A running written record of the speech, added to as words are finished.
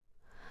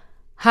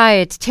Hi,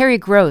 it's Terry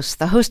Gross,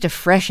 the host of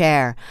Fresh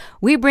Air.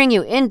 We bring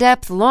you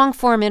in-depth,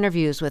 long-form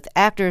interviews with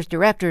actors,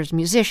 directors,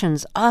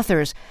 musicians,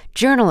 authors,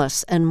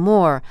 journalists, and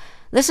more.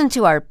 Listen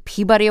to our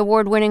Peabody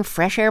Award-winning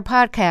Fresh Air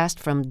podcast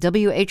from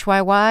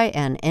WHYY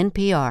and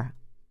NPR.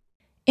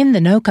 In the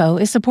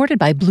NoCo is supported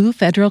by Blue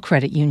Federal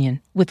Credit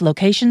Union, with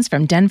locations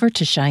from Denver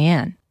to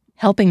Cheyenne,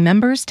 helping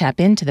members tap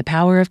into the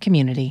power of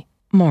community.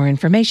 More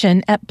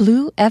information at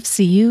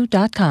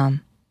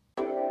bluefcu.com.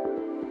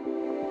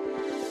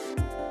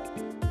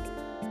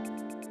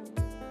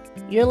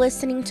 You're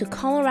listening to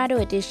Colorado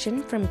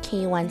Edition from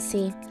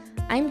KUNC.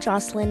 I'm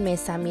Jocelyn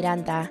Mesa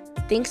Miranda.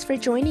 Thanks for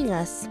joining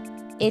us.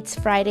 It's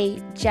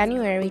Friday,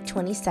 January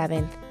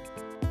 27th.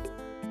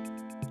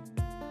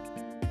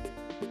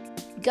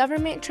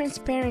 Government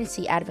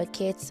transparency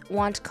advocates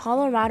want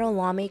Colorado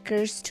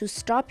lawmakers to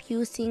stop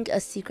using a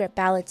secret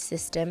ballot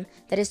system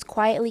that is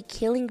quietly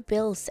killing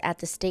bills at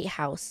the State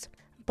House.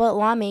 But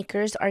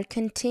lawmakers are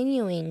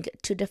continuing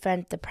to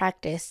defend the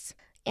practice.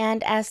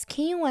 And as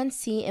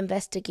KUNC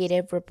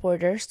investigative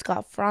reporter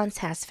Scott Franz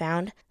has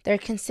found, they're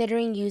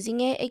considering using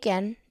it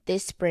again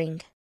this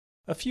spring.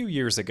 A few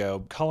years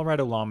ago,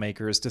 Colorado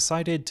lawmakers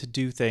decided to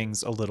do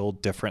things a little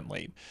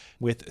differently.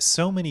 With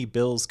so many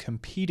bills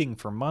competing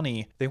for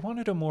money, they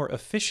wanted a more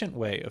efficient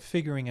way of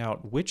figuring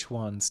out which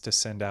ones to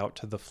send out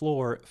to the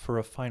floor for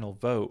a final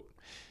vote.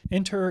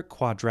 Enter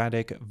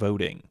quadratic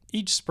voting.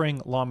 Each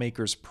spring,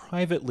 lawmakers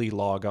privately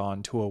log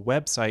on to a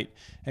website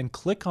and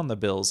click on the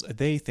bills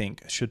they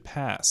think should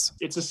pass.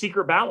 It's a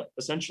secret ballot,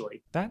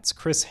 essentially. That's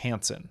Chris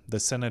Hansen, the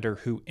senator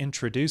who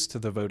introduced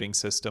the voting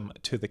system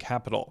to the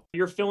Capitol.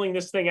 You're filling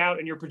this thing out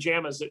in your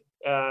pajamas in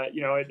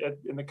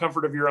the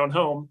comfort of your own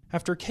home.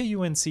 After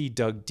KUNC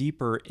dug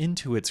deeper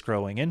into its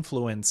growing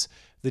influence,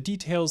 the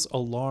details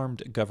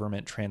alarmed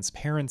government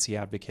transparency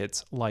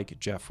advocates like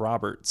Jeff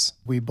Roberts.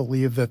 We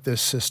believe that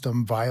this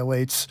system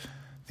violates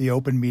the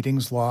open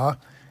meetings law,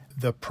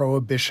 the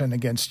prohibition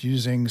against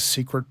using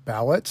secret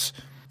ballots,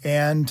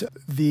 and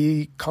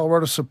the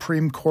Colorado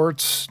Supreme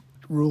Court's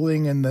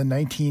ruling in the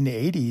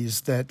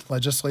 1980s that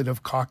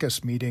legislative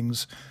caucus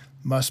meetings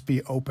must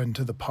be open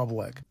to the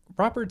public.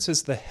 Roberts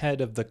is the head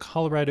of the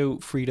Colorado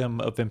Freedom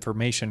of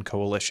Information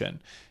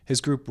Coalition. His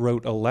group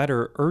wrote a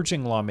letter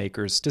urging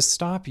lawmakers to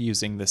stop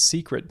using the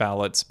secret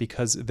ballots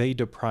because they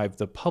deprive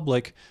the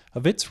public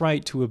of its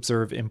right to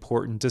observe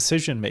important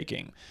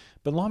decision-making.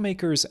 But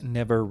lawmakers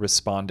never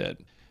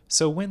responded.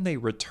 So when they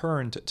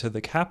returned to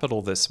the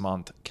Capitol this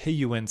month,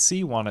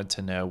 KUNC wanted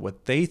to know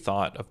what they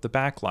thought of the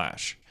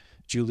backlash.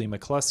 Julie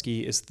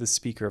McCluskey is the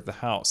Speaker of the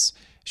House.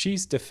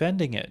 She's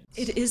defending it.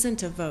 It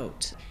isn't a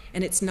vote,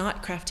 and it's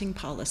not crafting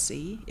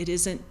policy. It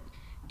isn't,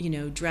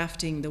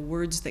 drafting the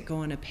words that go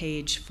on a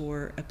page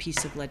for a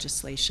piece of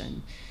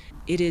legislation.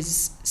 It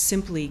is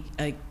simply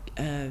a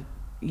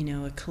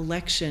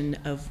collection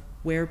of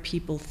where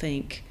people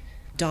think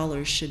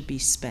dollars should be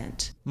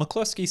spent.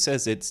 McCluskey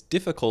says it's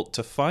difficult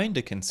to find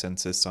a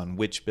consensus on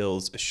which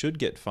bills should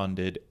get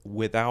funded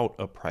without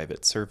a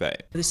private survey.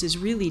 This is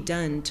really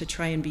done to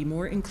try and be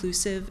more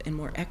inclusive and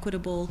more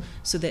equitable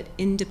so that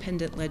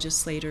independent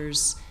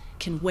legislators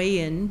can weigh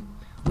in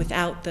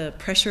without the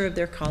pressure of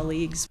their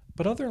colleagues.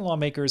 But other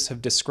lawmakers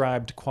have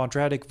described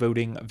quadratic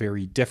voting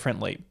very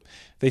differently.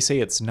 They say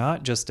it's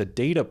not just a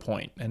data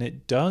point, and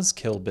it does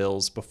kill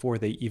bills before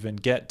they even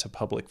get to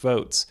public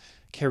votes.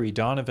 Carrie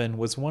Donovan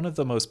was one of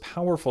the most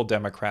powerful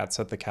Democrats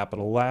at the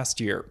Capitol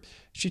last year.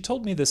 She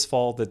told me this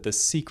fall that the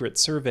secret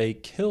survey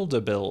killed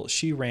a bill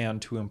she ran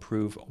to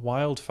improve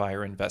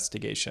wildfire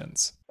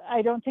investigations.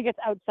 I don't think it's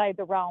outside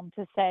the realm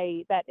to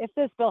say that if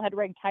this bill had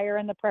ranked higher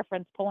in the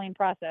preference polling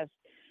process,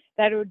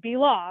 that it would be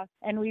law,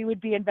 and we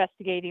would be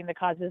investigating the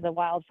causes of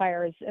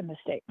wildfires in the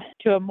state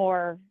to a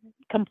more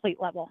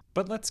complete level.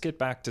 But let's get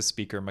back to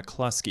Speaker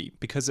McCluskey,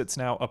 because it's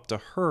now up to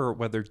her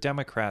whether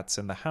Democrats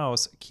in the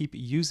House keep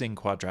using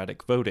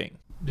quadratic voting.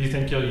 Do you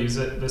think you'll use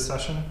it this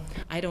session?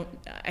 I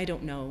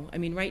don't know. I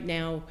mean, right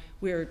now,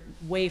 we're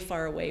way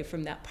far away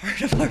from that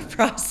part of our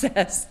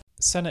process.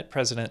 Senate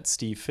President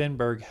Steve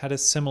Finberg had a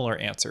similar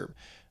answer.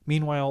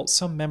 Meanwhile,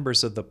 some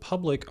members of the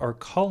public are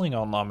calling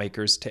on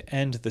lawmakers to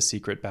end the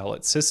secret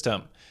ballot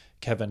system.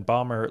 Kevin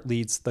Baumer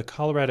leads the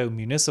Colorado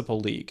Municipal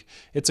League.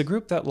 It's a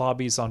group that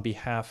lobbies on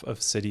behalf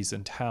of cities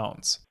and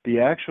towns. The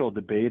actual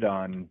debate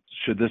on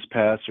should this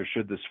pass or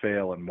should this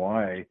fail and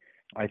why,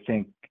 I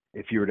think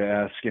if you were to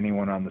ask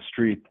anyone on the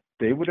street,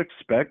 they would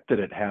expect that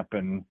it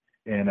happen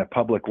in a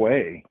public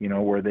way,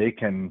 where they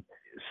can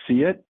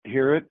see it,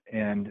 hear it,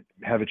 and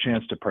have a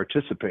chance to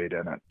participate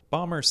in it.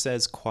 Baumer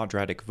says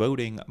quadratic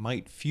voting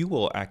might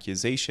fuel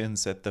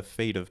accusations that the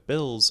fate of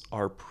bills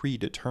are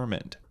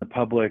predetermined. The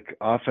public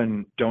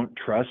often don't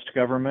trust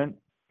government.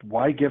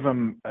 Why give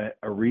them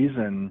a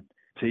reason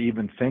to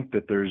even think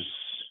that there's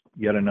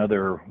yet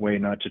another way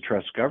not to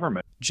trust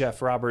government?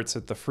 Jeff Roberts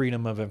at the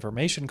Freedom of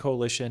Information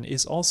Coalition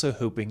is also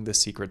hoping the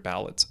secret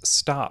ballots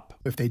stop.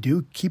 If they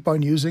do keep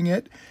on using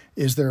it,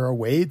 is there a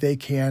way they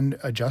can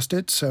adjust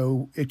it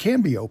so it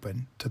can be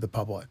open to the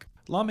public?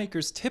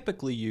 Lawmakers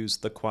typically use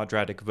the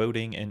quadratic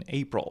voting in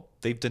April.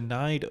 They've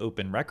denied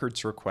open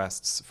records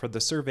requests for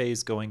the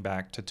surveys going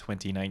back to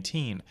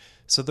 2019,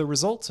 so the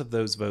results of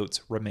those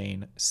votes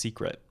remain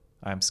secret.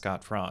 I'm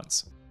Scott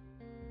Franz.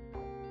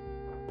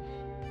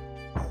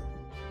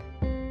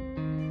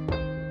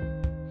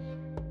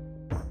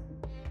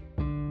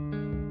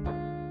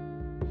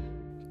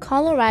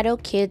 Colorado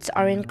kids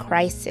are in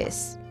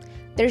crisis.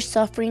 They're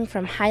suffering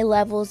from high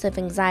levels of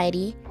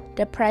anxiety,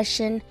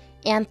 depression,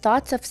 and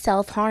thoughts of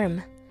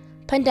self-harm.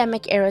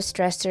 Pandemic-era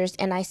stressors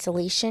and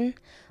isolation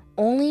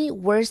only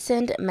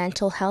worsened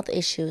mental health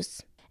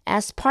issues.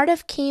 As part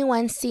of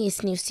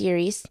KUNC's new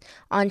series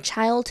on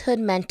childhood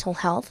mental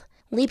health,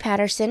 Lee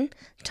Patterson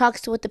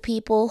talks with the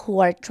people who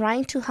are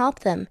trying to help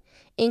them,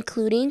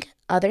 including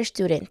other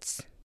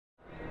students.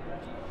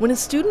 When a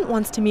student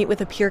wants to meet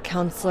with a peer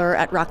counselor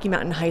at Rocky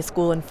Mountain High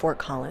School in Fort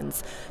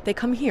Collins, they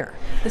come here.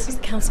 This is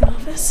the counseling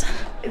office.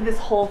 This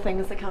whole thing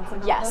is the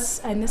counseling office? Yes,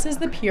 and this is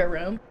the peer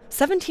room.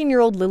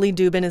 17-year-old Lily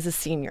Dubin is a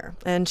senior,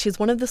 and she's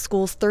one of the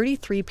school's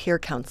 33 peer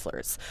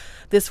counselors.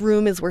 This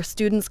room is where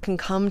students can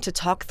come to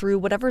talk through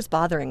whatever's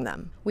bothering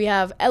them. We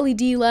have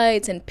LED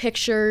lights and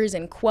pictures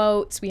and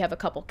quotes. We have a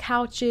couple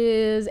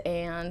couches,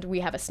 and we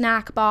have a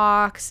snack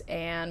box,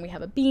 and we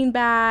have a bean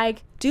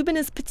bag. Dubin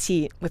is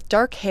petite, with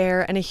dark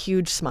hair and a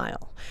huge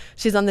smile.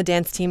 She's on the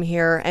dance team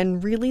here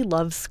and really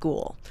loves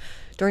school.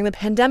 During the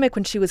pandemic,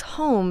 when she was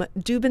home,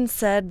 Dubin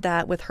said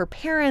that with her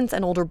parents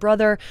and older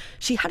brother,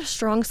 she had a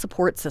strong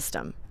support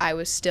system. I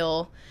was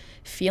still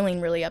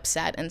feeling really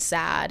upset and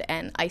sad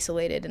and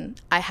isolated,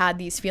 and I had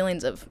these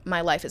feelings of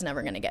my life is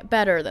never going to get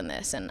better than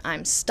this, and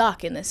I'm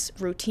stuck in this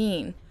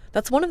routine.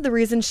 That's one of the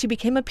reasons she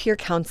became a peer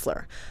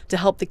counselor, to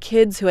help the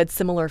kids who had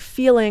similar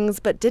feelings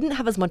but didn't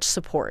have as much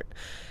support.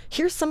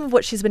 Here's some of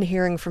what she's been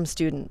hearing from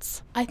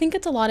students. I think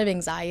it's a lot of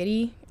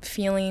anxiety,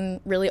 feeling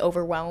really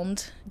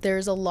overwhelmed.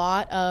 There's a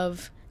lot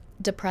of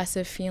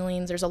depressive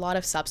feelings. There's a lot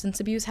of substance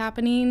abuse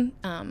happening.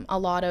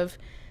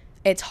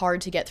 It's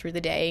hard to get through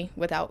the day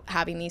without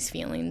having these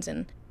feelings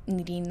and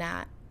needing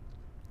that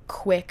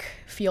quick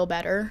feel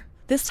better.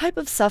 This type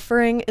of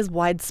suffering is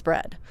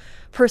widespread.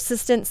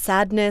 Persistent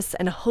sadness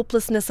and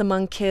hopelessness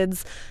among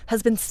kids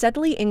has been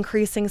steadily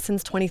increasing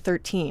since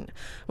 2013,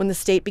 when the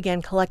state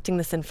began collecting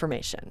this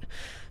information.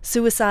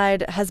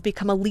 Suicide has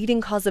become a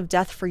leading cause of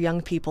death for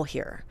young people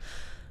here.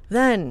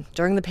 Then,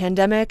 during the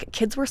pandemic,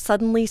 kids were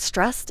suddenly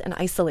stressed and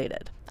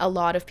isolated. A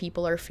lot of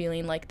people are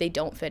feeling like they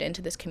don't fit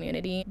into this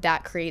community.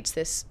 That creates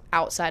this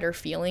outsider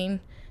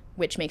feeling,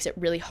 which makes it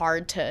really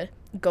hard to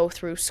go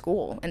through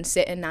school and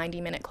sit in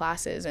 90-minute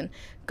classes and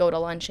go to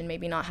lunch and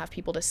maybe not have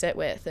people to sit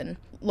with and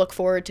look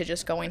forward to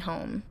just going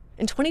home.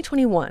 In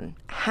 2021,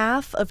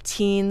 half of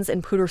teens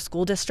in Poudre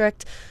School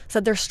District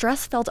said their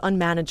stress felt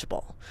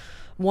unmanageable.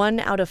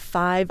 1 out of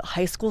 5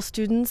 high school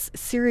students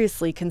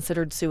seriously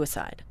considered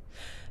suicide.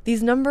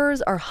 These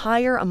numbers are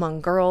higher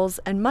among girls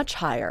and much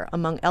higher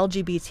among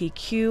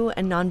LGBTQ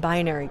and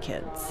non-binary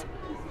kids.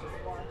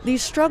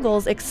 These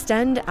struggles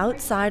extend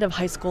outside of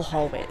high school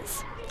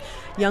hallways.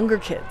 Younger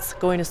kids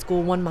going to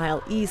school 1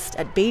 mile east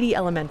at Beatty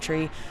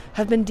Elementary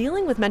have been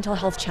dealing with mental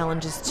health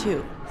challenges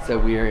too. So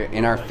we're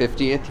in our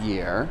 50th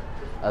year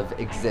of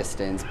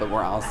existence, but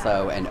we're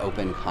also an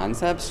open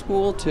concept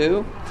school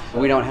too.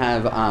 We don't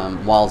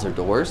have walls or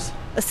doors.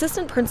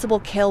 Assistant Principal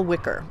Cale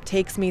Wicker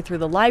takes me through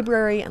the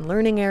library and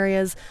learning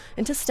areas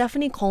into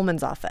Stephanie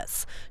Coleman's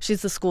office.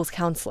 She's the school's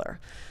counselor.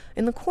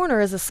 In the corner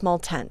is a small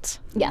tent.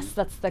 Yes,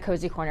 that's the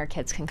cozy corner.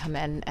 Kids can come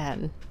in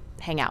and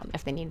hang out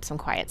if they need some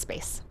quiet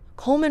space.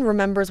 Coleman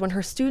remembers when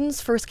her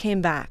students first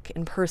came back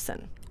in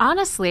person.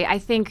 Honestly, I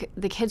think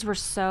the kids were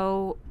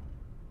so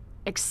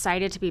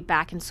excited to be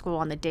back in school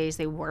on the days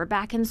they were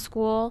back in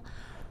school.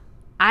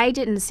 I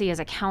didn't see as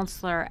a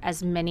counselor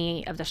as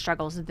many of the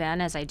struggles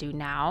then as I do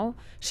now.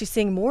 She's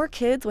seeing more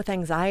kids with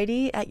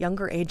anxiety at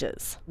younger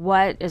ages.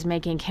 What is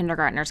making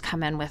kindergartners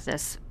come in with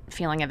this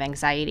feeling of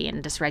anxiety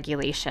and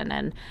dysregulation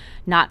and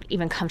not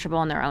even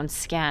comfortable in their own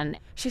skin?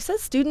 She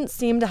says students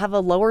seem to have a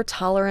lower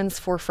tolerance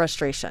for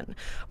frustration,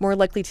 more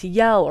likely to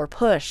yell or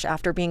push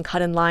after being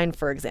cut in line,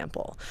 for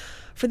example.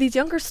 For these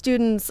younger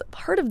students,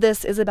 part of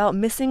this is about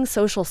missing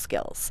social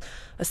skills.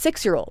 A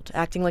 6-year-old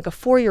acting like a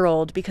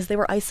 4-year-old because they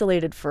were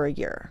isolated for a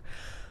year.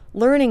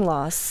 Learning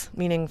loss,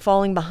 meaning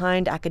falling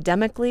behind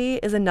academically,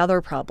 is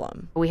another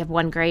problem. We have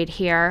one grade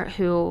here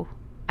who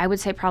I would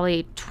say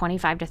probably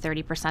 25 to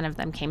 30% of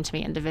them came to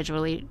me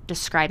individually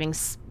describing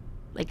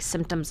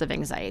symptoms of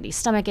anxiety,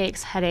 stomach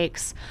aches,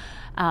 headaches,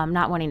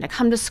 not wanting to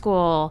come to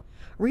school.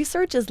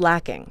 Research is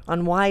lacking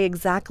on why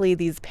exactly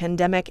these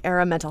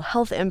pandemic-era mental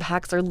health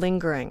impacts are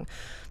lingering.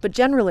 But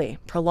generally,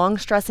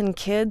 prolonged stress in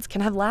kids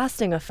can have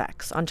lasting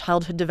effects on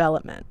childhood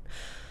development.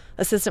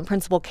 Assistant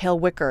Principal Cale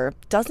Wicker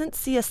doesn't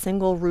see a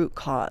single root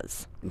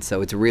cause. And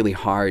so it's really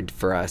hard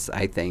for us,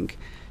 I think,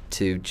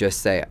 to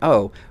just say,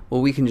 oh,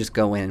 well, we can just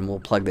go in and we'll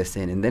plug this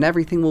in and then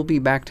everything will be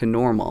back to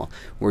normal.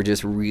 We're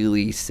just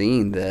really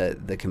seeing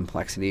the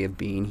complexity of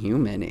being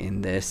human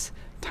in this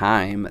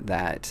time,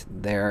 that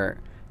there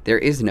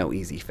is no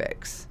easy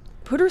fix.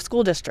 Poudre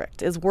School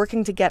District is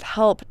working to get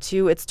help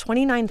to its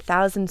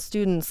 29,000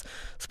 students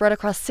spread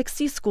across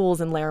 60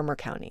 schools in Larimer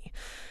County.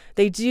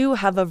 They do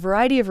have a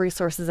variety of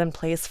resources in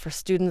place for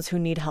students who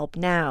need help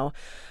now.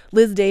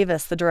 Liz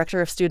Davis, the Director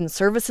of Student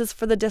Services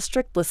for the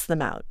district, lists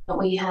them out.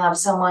 We have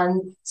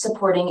someone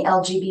supporting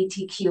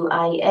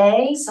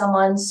LGBTQIA,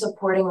 someone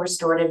supporting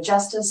restorative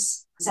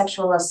justice,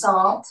 sexual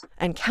assault.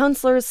 And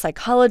counselors,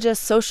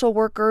 psychologists, social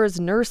workers,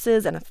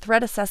 nurses, and a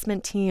threat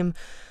assessment team.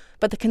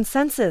 But the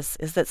consensus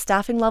is that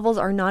staffing levels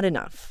are not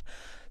enough.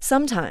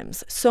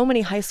 Sometimes, so many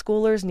high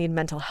schoolers need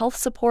mental health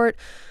support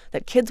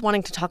that kids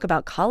wanting to talk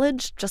about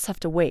college just have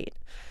to wait.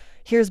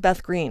 Here's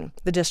Beth Green,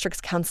 the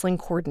district's counseling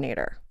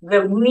coordinator.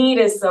 The need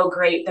is so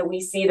great that we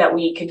see that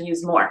we could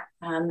use more,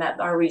 that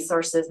our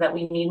resources, that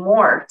we need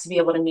more to be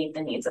able to meet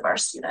the needs of our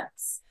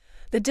students.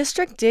 The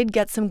district did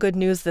get some good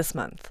news this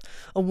month,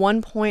 a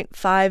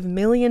 $1.5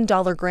 million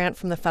grant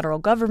from the federal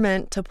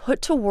government to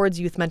put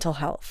towards youth mental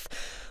health.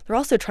 They're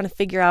also trying to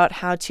figure out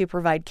how to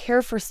provide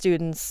care for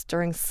students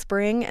during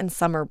spring and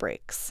summer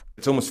breaks.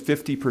 It's almost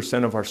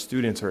 50% of our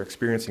students are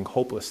experiencing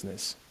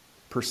hopelessness,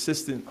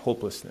 persistent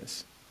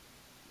hopelessness.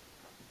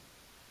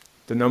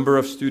 The number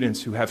of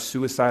students who have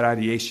suicide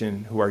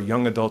ideation who are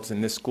young adults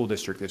in this school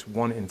district is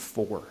 1 in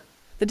 4.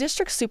 The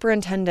district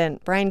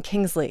superintendent, Brian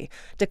Kingsley,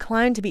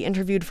 declined to be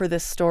interviewed for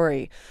this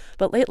story,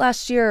 but late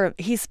last year,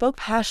 he spoke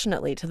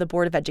passionately to the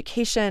Board of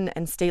Education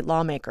and state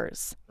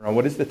lawmakers.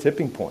 What is the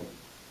tipping point?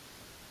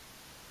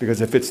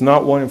 Because if it's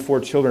not 1 in 4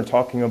 children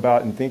talking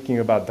about and thinking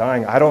about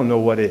dying, I don't know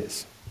what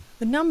is.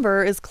 The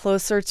number is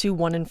closer to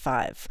 1 in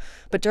 5.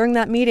 But during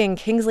that meeting,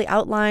 Kingsley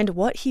outlined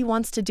what he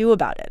wants to do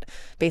about it,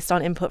 based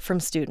on input from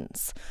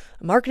students.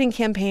 A marketing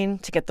campaign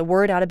to get the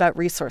word out about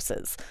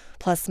resources,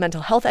 plus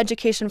mental health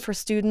education for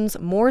students,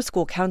 more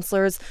school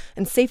counselors,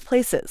 and safe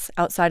places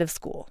outside of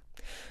school.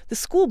 The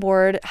school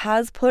board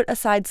has put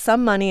aside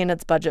some money in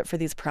its budget for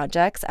these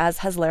projects, as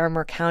has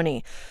Larimer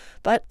County.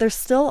 But there's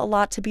still a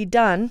lot to be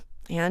done,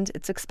 and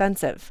it's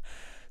expensive.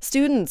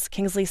 Students,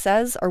 Kingsley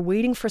says, are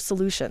waiting for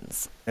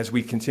solutions. As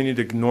we continue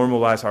to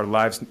normalize our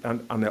lives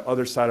on the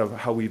other side of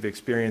how we've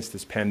experienced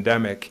this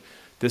pandemic,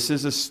 this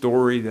is a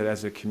story that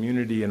as a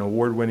community, an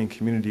award-winning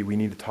community, we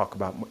need to talk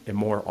about it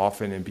more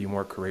often and be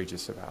more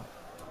courageous about.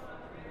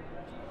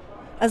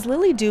 As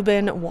Lily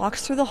Dubin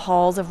walks through the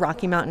halls of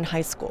Rocky Mountain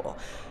High School,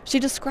 she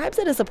describes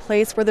it as a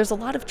place where there's a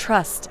lot of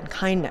trust and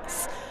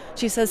kindness.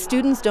 She says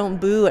students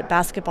don't boo at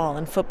basketball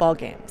and football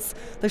games.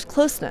 There's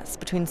closeness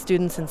between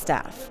students and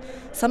staff.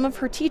 Some of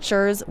her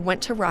teachers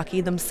went to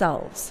Rocky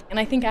themselves. And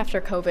I think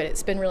after COVID,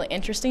 it's been really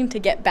interesting to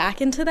get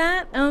back into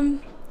that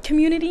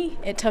community.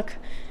 It took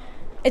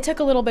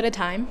a little bit of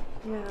time,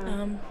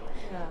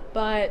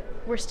 but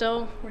we're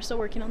still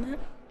working on that.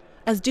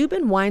 As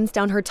Dubin winds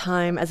down her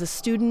time as a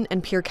student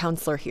and peer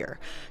counselor here,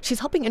 she's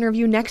helping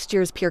interview next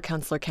year's peer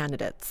counselor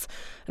candidates.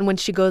 And when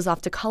she goes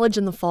off to college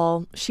in the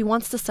fall, she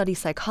wants to study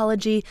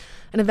psychology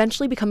and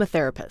eventually become a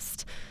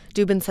therapist.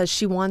 Dubin says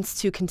she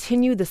wants to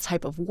continue this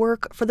type of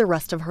work for the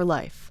rest of her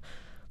life.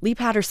 Lee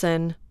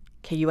Patterson,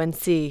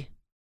 KUNC.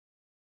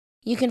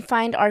 You can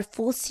find our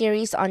full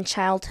series on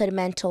childhood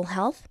mental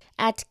health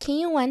at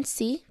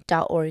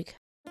kunc.org.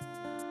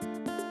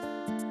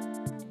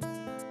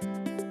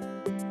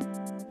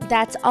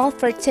 That's all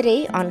for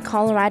today on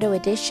Colorado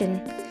Edition.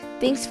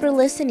 Thanks for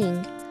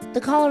listening. The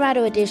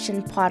Colorado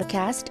Edition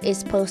podcast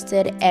is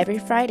posted every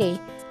Friday.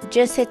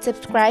 Just hit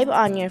subscribe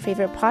on your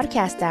favorite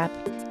podcast app.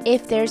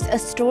 If there's a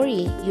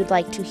story you'd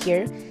like to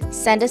hear,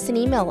 send us an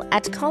email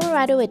at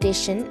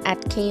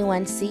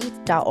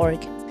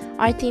coloradoedition@kunc.org.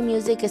 Our theme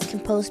music is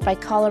composed by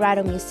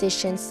Colorado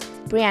musicians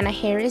Brianna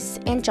Harris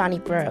and Johnny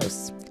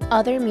Burrows.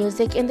 Other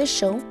music in the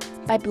show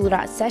by Blue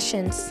Dot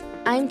Sessions.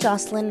 I'm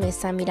Jocelyn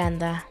Mesa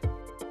Miranda.